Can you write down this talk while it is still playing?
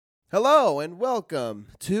Hello and welcome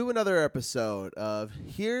to another episode of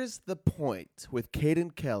Here's the Point with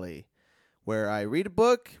Caden Kelly, where I read a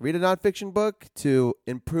nonfiction book to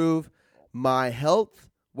improve my health,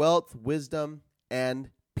 wealth, wisdom,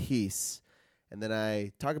 and peace. And then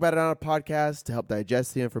I talk about it on a podcast to help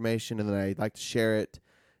digest the information, and then I like to share it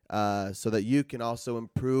so that you can also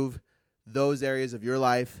improve those areas of your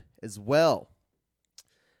life as well.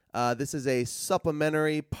 This is a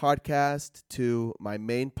supplementary podcast to my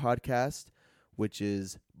main podcast, which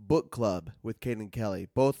is Book Club with Caden Kelly.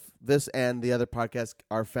 Both this and the other podcasts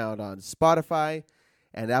are found on Spotify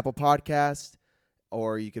and Apple Podcasts,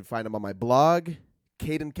 or you can find them on my blog,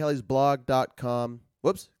 cadenkellysblog.com.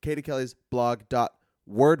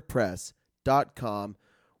 cadenkellysblog.wordpress.com,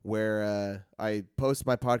 where I post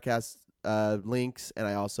my podcast links, and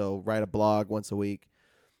I also write a blog once a week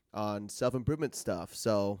on self-improvement stuff.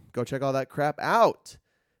 So go check all that crap out.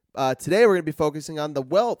 Today we're going to be focusing on the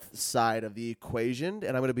wealth side of the equation,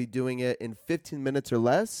 and I'm going to be doing it in 15 minutes or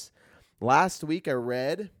less. Last week I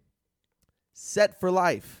read Set for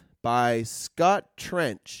Life by Scott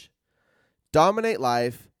Trench. Dominate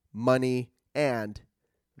life, money, and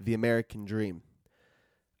the American dream.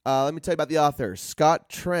 Let me tell you about the author, Scott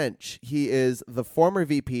Trench. He is the former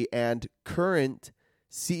VP and current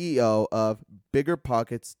CEO of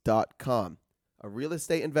BiggerPockets.com, a real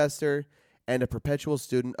estate investor and a perpetual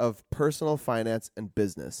student of personal finance and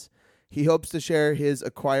business. He hopes to share his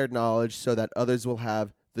acquired knowledge so that others will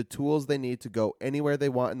have the tools they need to go anywhere they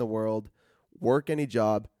want in the world, work any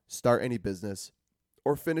job, start any business,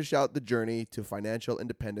 or finish out the journey to financial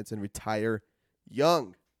independence and retire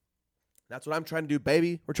young. That's what I'm trying to do,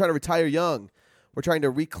 baby. We're trying to retire young. We're trying to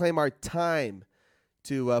reclaim our time,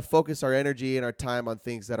 to focus our energy and our time on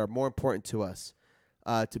things that are more important to us,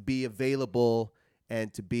 to be available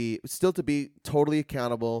and to be totally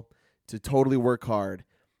accountable, to totally work hard,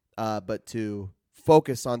 but to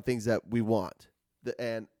focus on things that we want.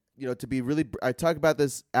 To be really, I talk about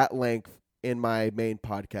this at length in my main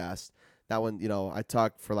podcast. That one, I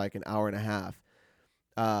talk for like an hour and a half.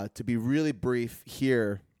 To be really brief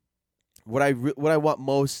here, what I want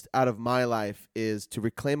most out of my life is to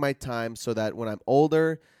reclaim my time so that when I'm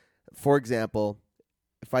older, for example,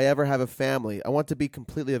 if I ever have a family, I want to be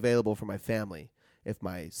completely available for my family. If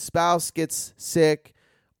my spouse gets sick,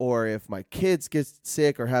 or if my kids get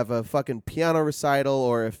sick, or have a fucking piano recital,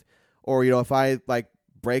 or if I like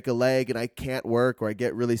break a leg and I can't work, or I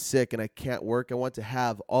get really sick and I can't work, I want to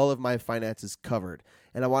have all of my finances covered,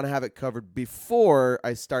 and I want to have it covered before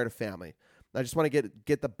I start a family. I just want to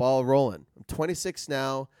get the ball rolling. I'm 26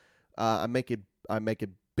 now. I'm making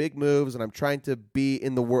big moves, and I'm trying to be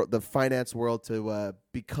in the finance world, to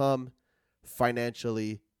become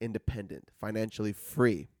financially independent, financially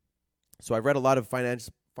free. So I've read a lot of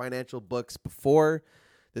financial books before.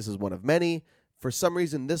 This is one of many. For some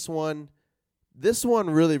reason, this one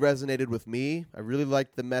really resonated with me. I really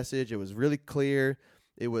liked the message. It was really clear.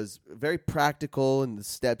 It was very practical in the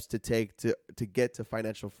steps to take to get to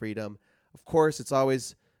financial freedom. Of course, it's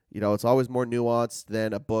always more nuanced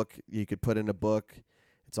than a book you could put in a book.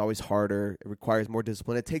 It's always harder. It requires more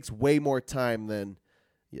discipline. It takes way more time than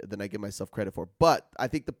I give myself credit for. But I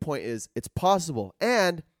think the point is it's possible,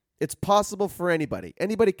 and it's possible for anybody.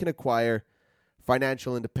 Anybody can acquire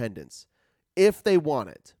financial independence if they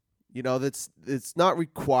want it. It's not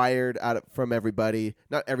required from everybody.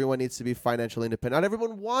 Not everyone needs to be financially independent. Not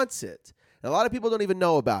everyone wants it. And a lot of people don't even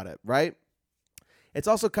know about it, right? It's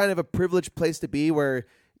also kind of a privileged place to be where,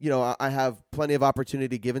 I have plenty of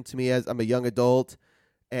opportunity given to me as I'm a young adult,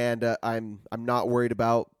 and I'm not worried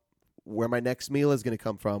about where my next meal is going to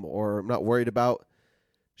come from, or I'm not worried about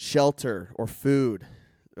shelter or food.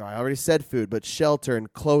 I already said food, but shelter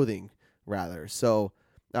and clothing rather. So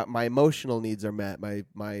my emotional needs are met.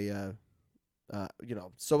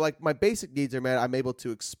 So like my basic needs are met. I'm able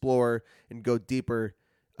to explore and go deeper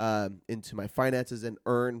into my finances and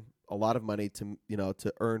earn a lot of money to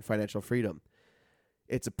earn financial freedom.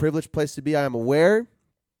 It's a privileged place to be. I am aware,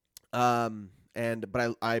 but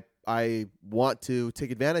I want to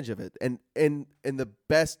take advantage of it, and in the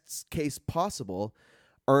best case possible,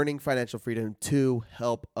 earning financial freedom to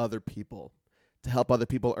help other people,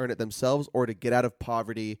 earn it themselves, or to get out of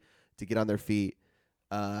poverty, to get on their feet,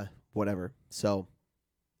 whatever. So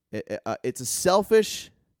it's a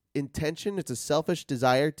selfish intention. It's a selfish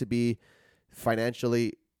desire to be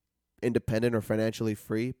financially independent or financially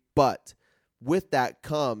free, but with that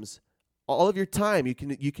comes all of your time. You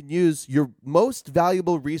can use your most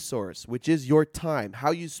valuable resource, which is your time, how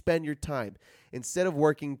you spend your time, instead of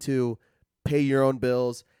working to pay your own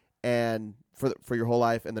bills and for your whole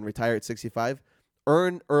life and then retire at 65.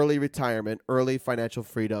 Earn early retirement, early financial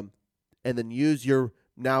freedom and then use your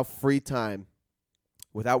now free time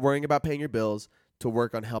without worrying about paying your bills to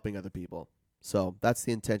work on helping other people. So that's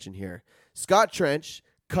the intention here. Scott Trench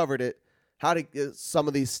covered it, how to get some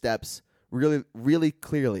of these steps really, really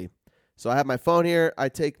clearly. So I have my phone here. I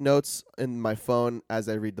take notes in my phone as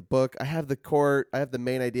I read the book. I have the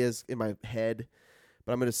main ideas in my head,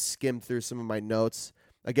 but I'm going to skim through some of my notes.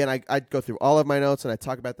 Again, I go through all of my notes, and I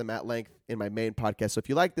talk about them at length in my main podcast. So if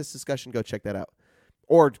you like this discussion, go check that out.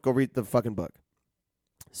 Or go read the fucking book.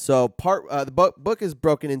 So the book is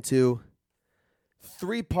broken into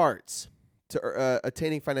 3 parts to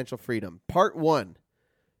attaining financial freedom. Part 1,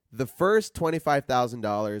 the first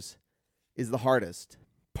 $25,000 is the hardest.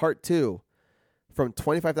 Part 2, from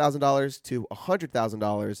 $25,000 to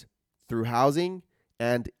 $100,000 through housing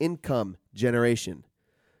and income generation.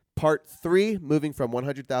 Part 3, moving from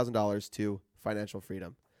 $100,000 to financial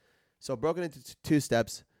freedom. So broken into 2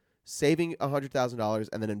 steps, saving $100,000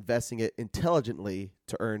 and then investing it intelligently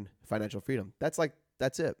to earn financial freedom. That's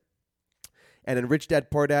it. And in Rich Dad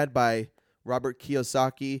Poor Dad by Robert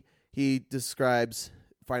Kiyosaki, he describes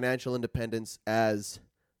financial independence as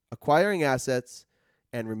acquiring assets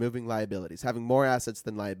and removing liabilities, having more assets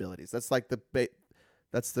than liabilities. That's like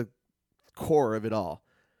that's the core of it all.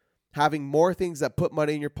 Having more things that put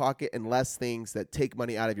money in your pocket and less things that take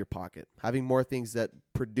money out of your pocket. Having more things that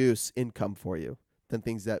produce income for you than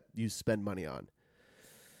things that you spend money on.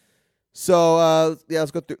 So,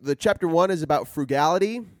 let's go through. The chapter 1 is about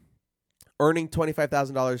frugality, earning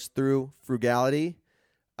 $25,000 through frugality.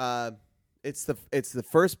 It's the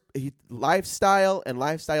first lifestyle, and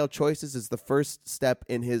lifestyle choices is the first step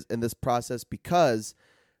in this process because,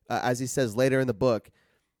 as he says later in the book,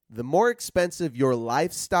 the more expensive your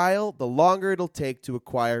lifestyle, the longer it'll take to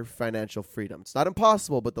acquire financial freedom. It's not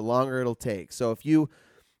impossible, but the longer it'll take. So if you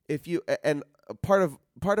and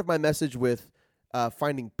part of my message with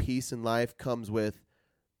finding peace in life comes with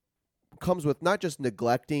not just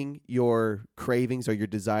neglecting your cravings or your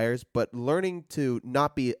desires, but learning to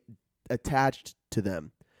not be attached to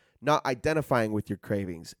them, not identifying with your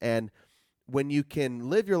cravings. And when you can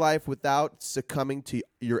live your life without succumbing to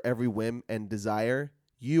your every whim and desire,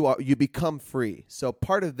 you become free. So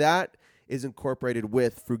part of that is incorporated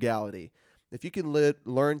with frugality. If you can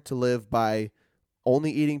learn to live by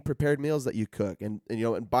only eating prepared meals that you cook and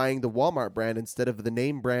buying the Walmart brand instead of the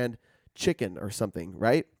name brand chicken or something,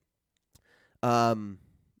 right? Or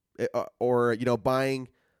buying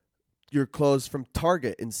your clothes from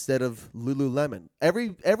Target instead of Lululemon.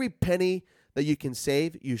 Every penny that you can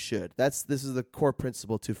save, you should. This is the core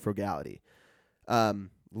principle to frugality.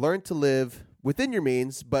 Learn to live within your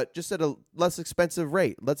means, but just at a less expensive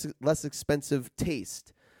rate, less expensive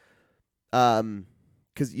taste.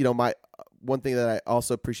 Because my one thing that I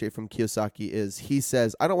also appreciate from Kiyosaki is he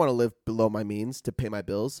says, I don't want to live below my means to pay my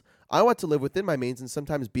bills. I want to live within my means, and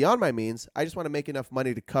sometimes beyond my means. I just want to make enough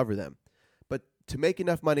money to cover them. But to make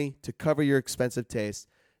enough money to cover your expensive taste,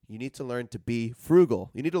 you need to learn to be frugal.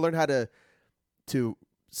 You need to learn how to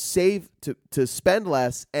save, to spend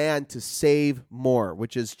less and to save more,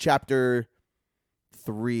 which is chapter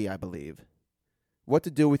 3, I believe. What to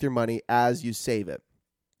do with your money as you save it.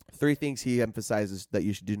 3 things he emphasizes that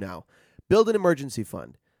you should do now. Build an emergency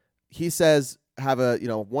fund. He says have a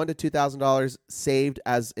 $1,000 to $2,000 saved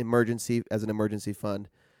as an emergency fund.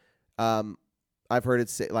 I've heard it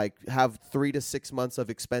say have 3 to 6 months of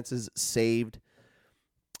expenses saved,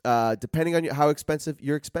 depending on how expensive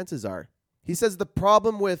your expenses are. He says the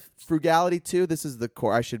problem with frugality too. This is the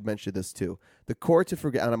core. I should mention this too. The core to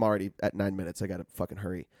frugality. And I'm already at 9 minutes. I gotta fucking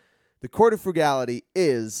hurry. The core to frugality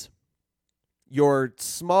is your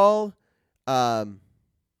small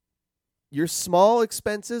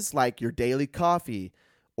expenses, like your daily coffee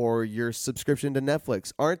or your subscription to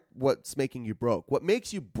Netflix, aren't what's making you broke. What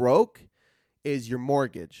makes you broke is your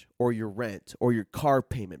mortgage or your rent or your car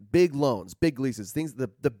payment, big loans, big leases, things,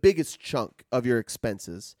 the biggest chunk of your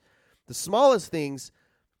expenses. The smallest things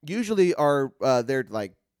usually are they're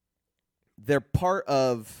part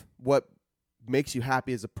of what makes you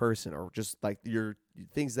happy as a person, or just like your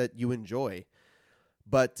things that you enjoy.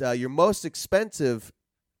 But your most expensive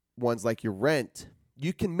ones, like your rent,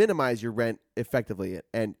 you can minimize your rent effectively.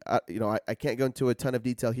 And I can't go into a ton of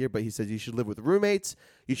detail here, but he says you should live with roommates,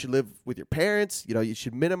 you should live with your parents. You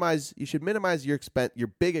should minimize your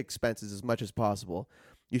big expenses as much as possible.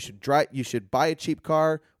 You should buy a cheap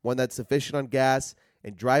car, one that's sufficient on gas,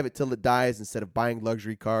 and drive it till it dies instead of buying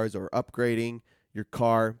luxury cars or upgrading your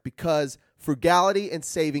car, because frugality and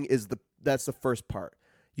saving that's the first part.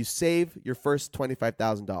 You save your first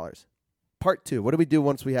 $25,000. Part 2, what do we do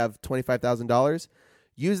once we have $25,000?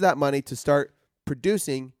 Use that money to start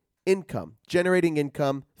producing income, generating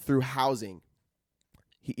income through housing.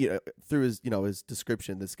 Through his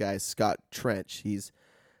description, this guy Scott Trench, he's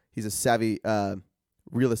a savvy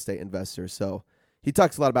real estate investor. So he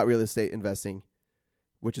talks a lot about real estate investing,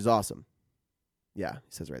 which is awesome. Yeah,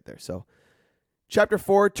 he says right there. So chapter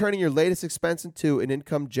 4, turning your latest expense into an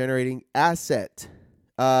income generating asset.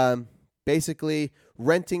 Basically,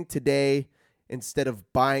 renting today instead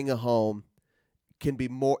of buying a home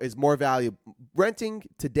is more valuable. Renting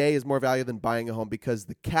today is more valuable than buying a home because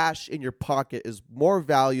the cash in your pocket is more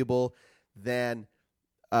valuable than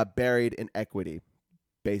buried in equity.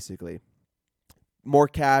 Basically, more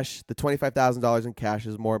cash. The $25,000 in cash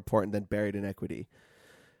is more important than buried in equity.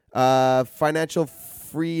 Financial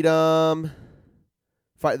freedom.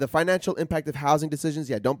 The financial impact of housing decisions.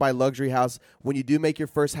 Yeah, don't buy luxury house. When you do make your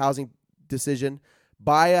first housing decision,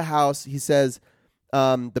 buy a house. He says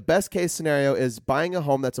the best case scenario is buying a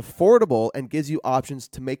home that's affordable and gives you options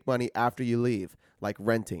to make money after you leave, like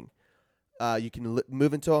renting. You can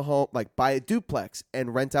move into a home, like buy a duplex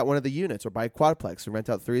and rent out one of the units, or buy a quadplex and rent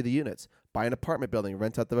out 3 of the units. Buy an apartment building and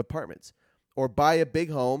rent out the apartments, or buy a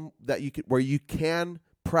big home that where you can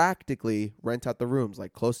practically rent out the rooms,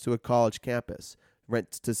 like close to a college campus.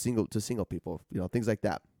 Rent to single people, things like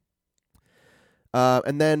that.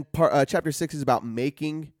 And then chapter 6 is about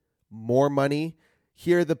making more money.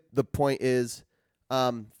 Here, the point is,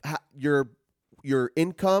 your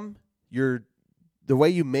income, the way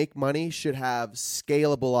you make money should have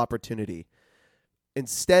scalable opportunity.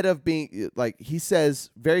 Instead of being, like he says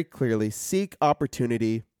very clearly, seek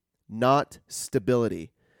opportunity, not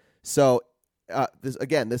stability. So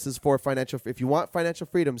this is for financial. If you want financial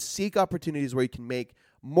freedom, seek opportunities where you can make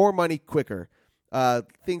more money quicker.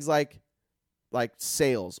 Things like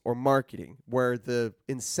sales or marketing, where the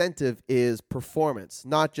incentive is performance,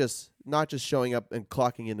 not just showing up and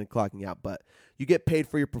clocking in and clocking out, but you get paid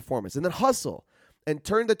for your performance. And then hustle and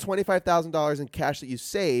turn the $25,000 in cash that you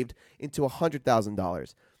saved into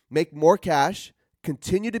 $100,000. Make more cash,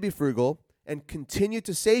 continue to be frugal, and continue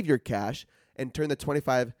to save your cash, and turn the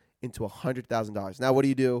 $25,000 into $100,000. Now, what do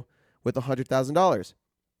you do with $100,000?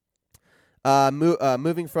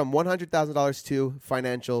 Moving from $100,000 to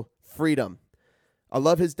financial freedom. I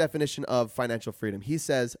love his definition of financial freedom. He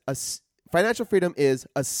says financial freedom is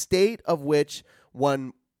a state of where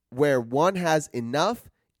one has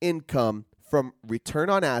enough income from return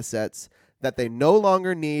on assets that they no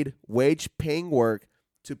longer need wage-paying work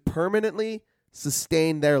to permanently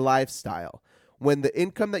sustain their lifestyle. When the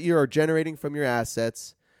income that you are generating from your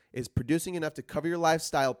assets is producing enough to cover your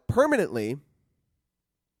lifestyle permanently,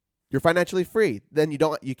 you're financially free. Then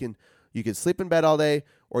you can sleep in bed all day,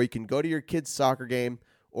 or you can go to your kid's soccer game,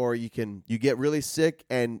 or you get really sick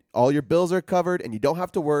and all your bills are covered and you don't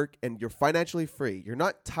have to work and you're financially free. You're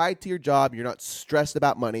not tied to your job. You're not stressed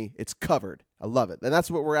about money. It's covered. I love it. And that's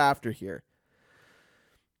what we're after here.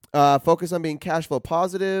 Focus on being cash flow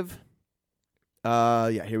positive.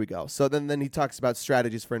 Here we go. So then he talks about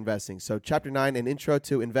strategies for investing. So chapter 9, an intro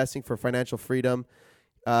to investing for financial freedom.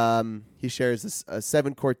 He shares this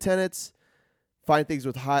 7 core tenets. Find things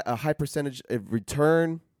with a high percentage of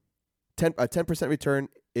return. A 10% return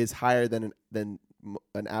is higher than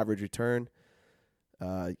an average return.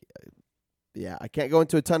 I can't go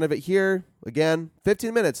into a ton of it here. Again,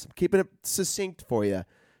 15 minutes. I'm keeping it succinct for you.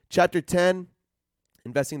 Chapter 10.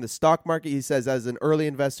 Investing in the stock market. He says, as an early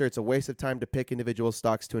investor, it's a waste of time to pick individual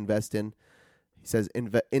stocks to invest in. He says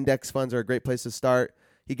index funds are a great place to start.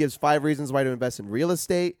 He gives 5 reasons why to invest in real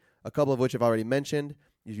estate, a couple of which I've already mentioned.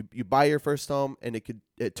 You buy your first home, and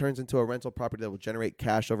it turns into a rental property that will generate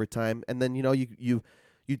cash over time. And then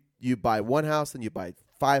you buy one house, then you buy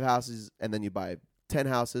 5 houses, and then you buy 10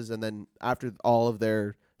 houses, and then after all of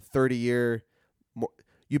their 30-year,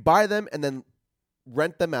 you buy them and then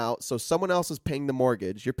rent them out, so someone else is paying the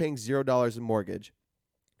mortgage. You're paying $0 in mortgage,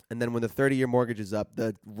 and then when the 30-year mortgage is up,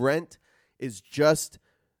 the rent is just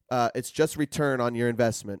return on your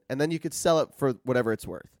investment, and then you could sell it for whatever it's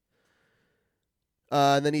worth.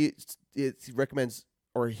 And then he recommends,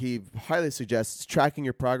 or he highly suggests, tracking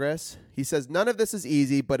your progress. He says none of this is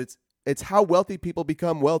easy, but it's how wealthy people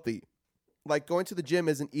become wealthy. Like going to the gym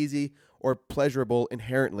isn't easy or pleasurable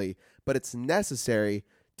inherently, but it's necessary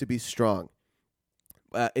to be strong.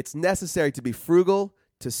 It's necessary to be frugal,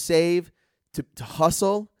 to save, to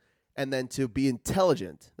hustle, and then to be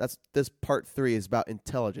intelligent. This part 3 is about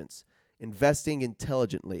intelligence, investing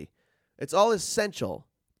intelligently. It's all essential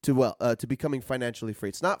to becoming financially free.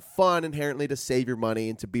 It's not fun inherently to save your money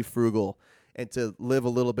and to be frugal and to live a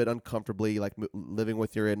little bit uncomfortably, like living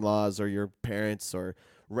with your in-laws or your parents or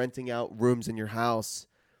renting out rooms in your house.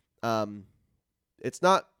 It's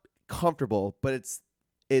not comfortable, but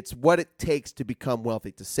It's what it takes to become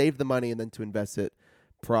wealthy, to save the money and then to invest it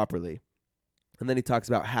properly. And then he talks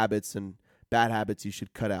about habits and bad habits you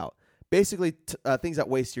should cut out. Basically, things that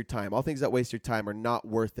waste your time. All things that waste your time are not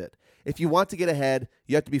worth it. If you want to get ahead,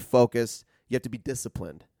 you have to be focused. You have to be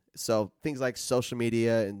disciplined. So things like social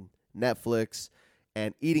media and Netflix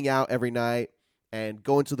and eating out every night and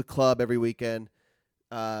going to the club every weekend,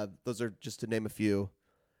 those are just to name a few.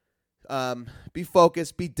 Be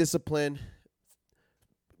focused. Be disciplined.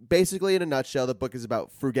 Basically, in a nutshell, the book is about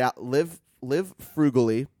live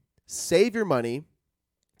frugally, save your money,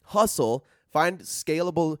 hustle, find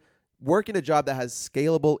scalable, work in a job that has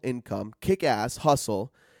scalable income, kick ass,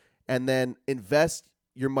 hustle, and then invest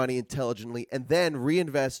your money intelligently, and then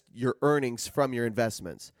reinvest your earnings from your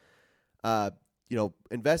investments.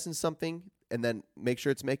 Invest in something and then make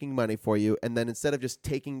sure it's making money for you. And then instead of just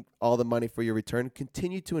taking all the money for your return,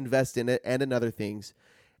 continue to invest in it and in other things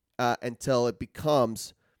until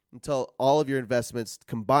all of your investments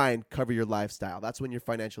combined cover your lifestyle. That's when you're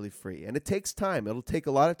financially free. And it takes time. It'll take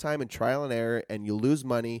a lot of time and trial and error, and you'll lose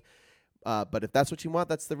money. But if that's what you want,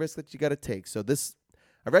 that's the risk that you got to take. So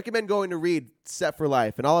I recommend going to read Set for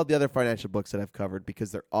Life and all of the other financial books that I've covered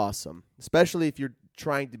because they're awesome, especially if you're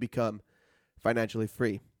trying to become financially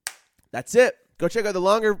free. That's it. Go check out the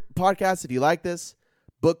longer podcast if you like this.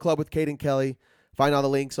 Book Club with Caden Kelly. Find all the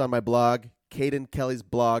links on my blog,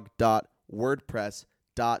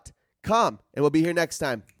 cadenkellysblog.wordpress.com. And we'll be here next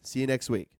time. See you next week.